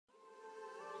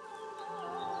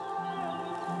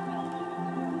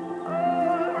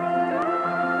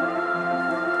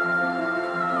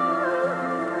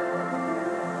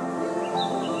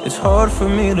It's hard for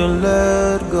me to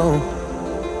let go,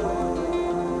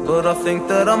 but I think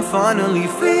that I'm finally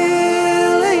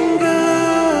feeling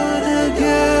good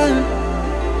again.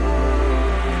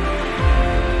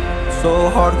 So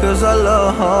hard cause I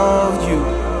loved you,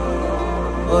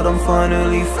 but I'm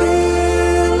finally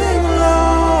feeling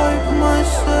like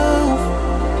myself.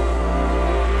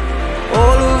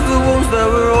 All of the wounds that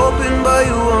were opened by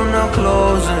you are now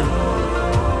closing.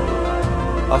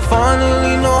 I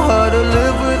finally know how to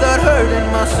live without hurting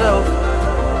myself.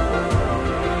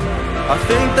 I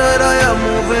think that I am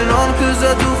moving on cause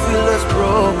I do feel less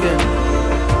broken.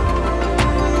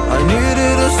 I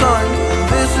needed a sign,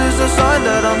 this is a sign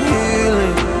that I'm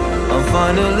healing. I'm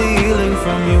finally healing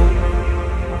from you.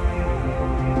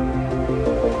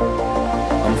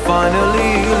 I'm finally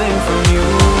healing from you.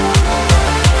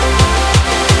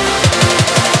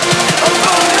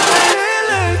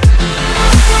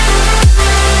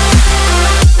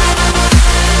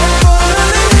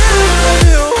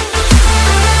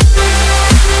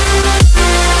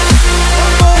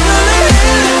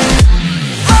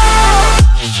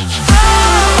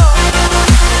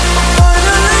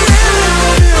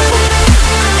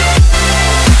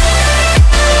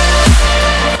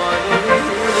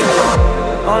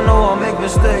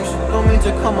 Mistakes, don't mean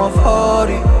to come off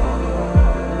hardy.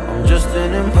 I'm just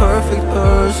an imperfect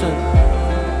person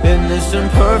in this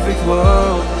imperfect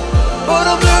world, but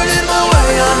I'm learning my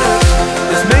way under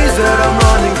this maze that I'm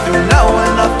running through. Now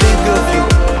when I think of you,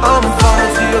 I'm fine.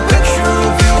 See a picture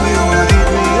of you, it would eat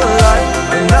me alive.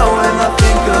 And now when I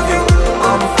think of you,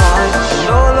 I'm fine. And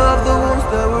all of the wounds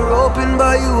that were opened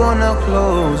by you are now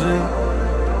closing.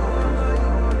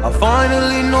 I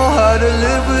finally know how to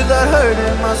live without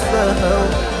hurting myself.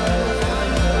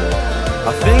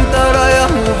 I think that I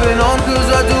am moving on cause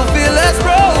I do feel less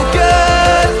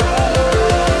broken.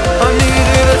 I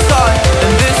needed a sign,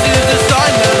 and this is the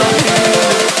sign that I'm healing.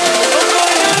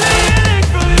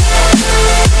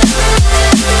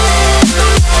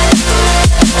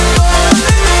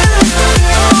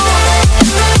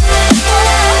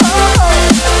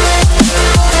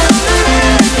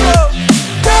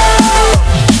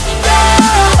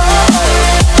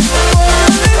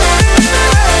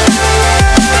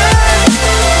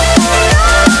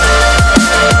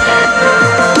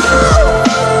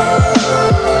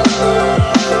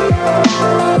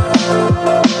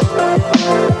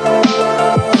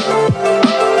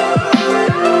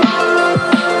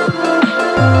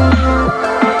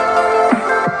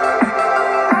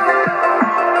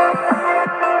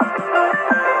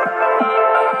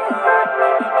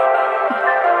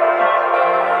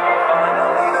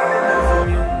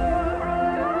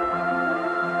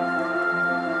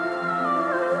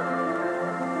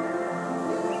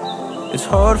 It's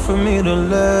hard for me to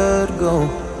let go,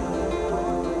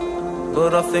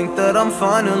 but I think that I'm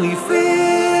finally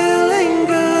feeling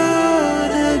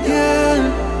good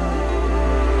again.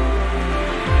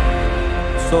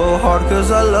 So hard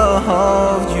cause I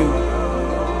loved you,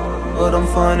 but I'm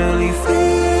finally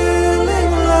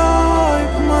feeling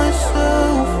like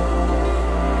myself.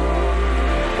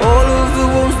 All of the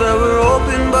wounds that were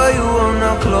opened by you are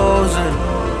now closing.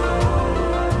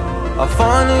 I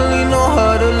finally know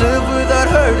how to live without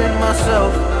hurting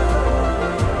myself.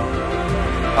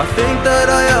 I think that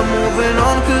I am moving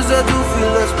on cause I do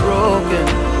feel less broken.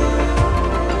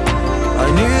 I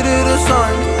needed a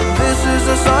sign, this is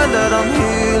a sign that I'm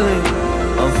healing.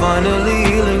 I'm finally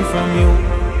healing from you.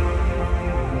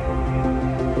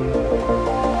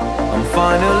 I'm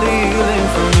finally healing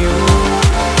from you.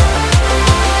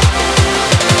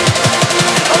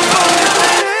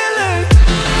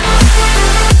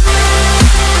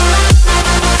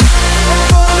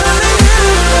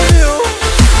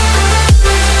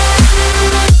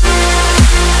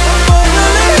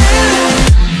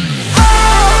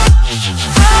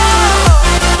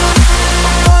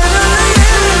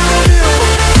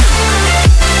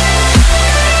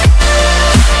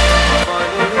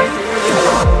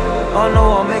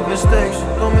 Mistakes,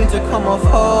 don't mean to come off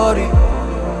hardy.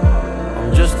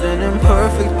 I'm just an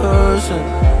imperfect person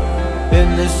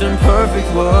in this imperfect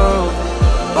world,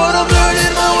 but I'm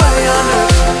learning my way under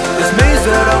this maze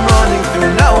that I'm running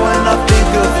through. Now when I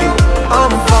think of you,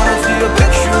 I'm fine. See a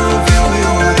picture of you, it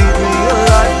would eat me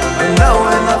alive. And now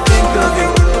when I think of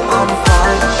you, I'm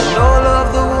fine. And all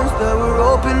of the wounds that were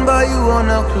opened by you are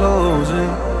now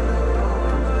closing.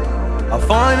 I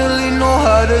finally know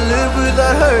how to live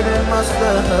without hurting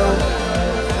myself.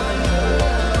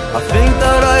 I think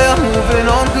that I am moving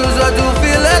on cause I do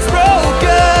feel less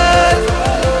broken.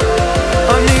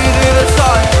 I needed a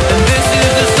sign, and this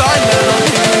is the sign that I'm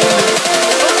healing.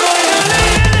 I'm finally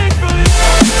healing from you.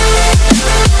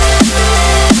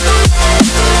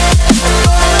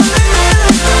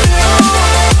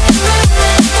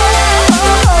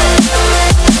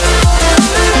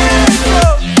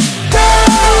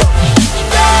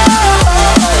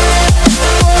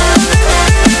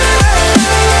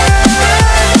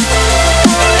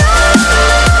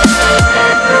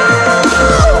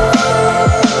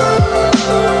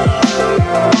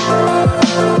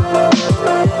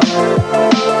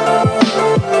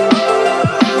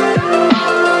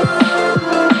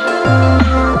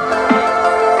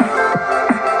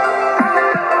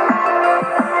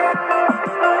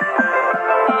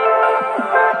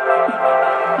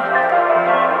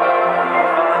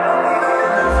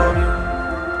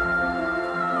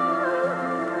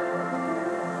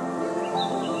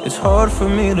 hard for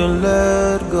me to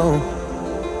let go,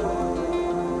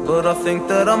 but I think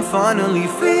that I'm finally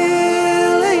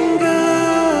feeling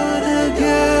good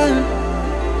again.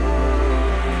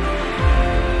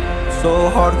 So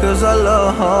hard cause I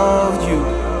loved you,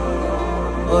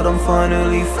 but I'm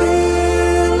finally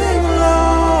feeling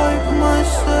like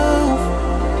myself.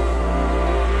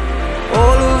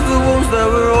 All of the wounds that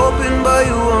were opened by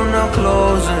you are now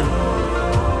closing.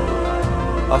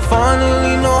 I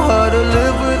finally know how to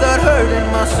live without hurting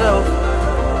myself.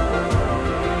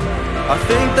 I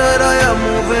think that I am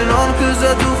moving on cause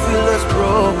I do feel less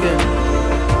broken.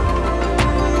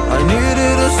 I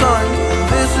needed a sign,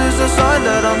 this is a sign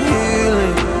that I'm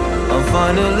healing. I'm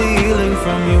finally healing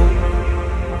from you.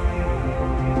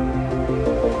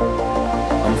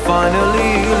 I'm finally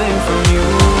healing from you.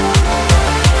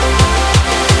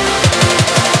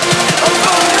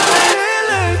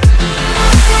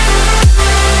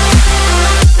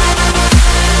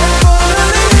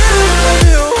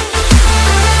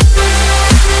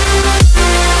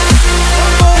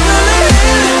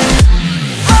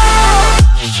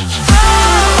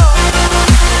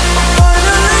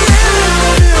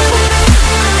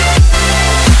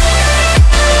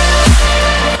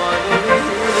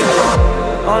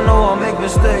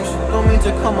 Mistakes, don't mean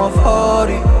to come off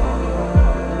hardy.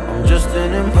 I'm just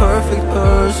an imperfect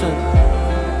person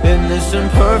in this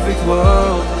imperfect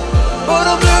world, but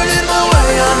I'm learning my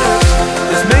way under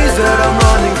this maze that I'm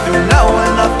running through. Now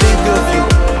when I think of you,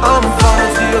 I'm fine.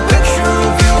 See a picture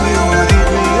of you, you would eat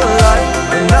me alive.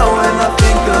 And now when I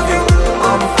think of you,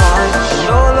 I'm fine. And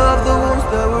all of the wounds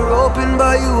that were opened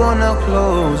by you are now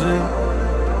closing.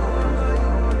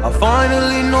 I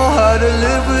finally know how to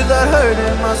live without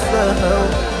hurting myself.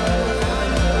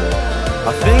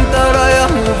 I think that I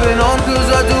am moving on cause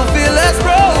I do feel less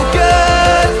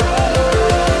broken.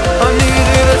 I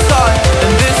needed a sign,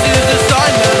 and this is the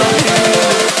sign that I'm healing.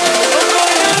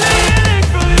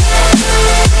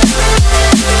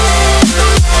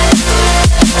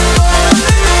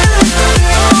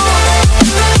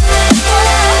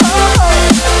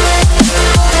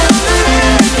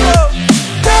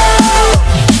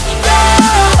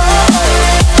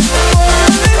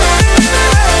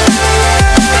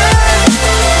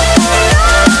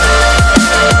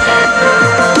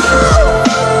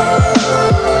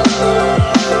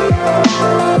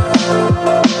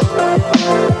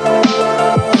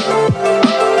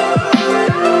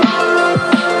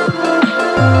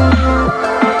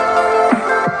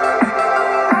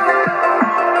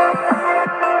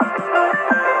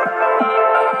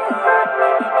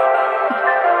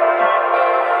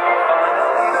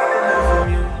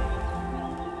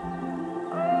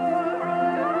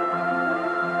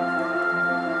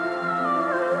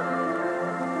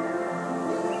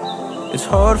 It's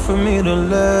hard for me to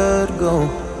let go,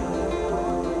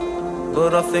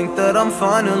 but I think that I'm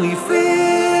finally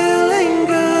feeling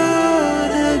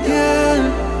good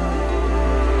again.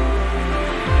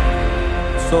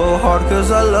 So hard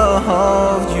cause I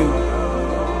loved you,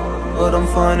 but I'm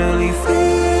finally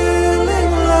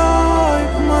feeling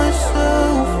like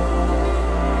myself.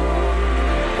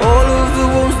 All of the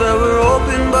wounds that were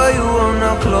opened by you are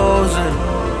now closing.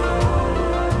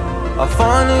 I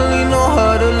finally know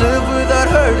how to live without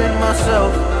hurting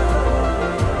myself.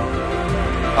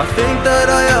 I think that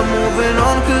I am moving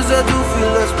on cause I do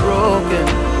feel less broken.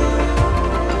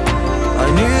 I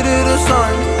needed a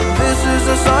sign, this is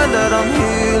a sign that I'm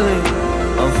healing.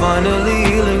 I'm finally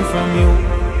healing from you.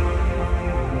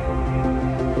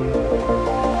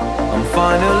 I'm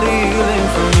finally healing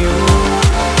from you.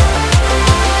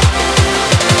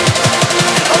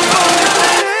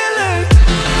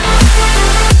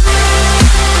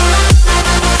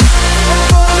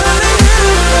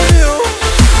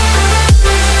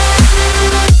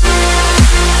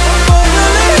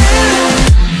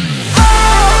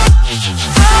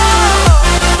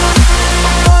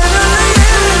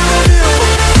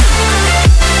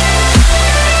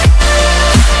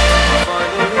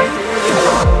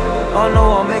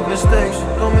 Mistakes,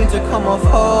 don't mean to come off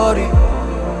hardy.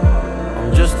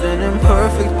 I'm just an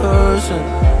imperfect person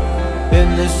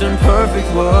in this imperfect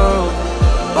world,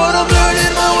 but I'm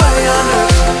learning my way under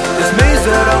this maze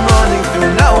that I'm running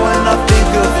through. Now when I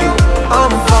think of you,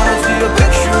 I'm fine. See a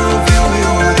picture of you, you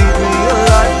would eat me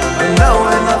alive. And now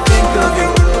when I think of you,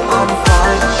 I'm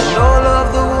fine. And all of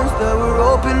the wounds that were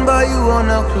opened by you are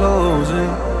now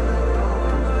closing.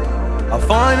 I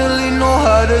finally know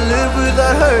how to live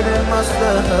without hurting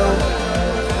myself.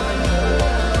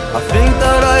 I think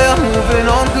that I am moving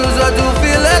on cause I do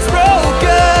feel less broken.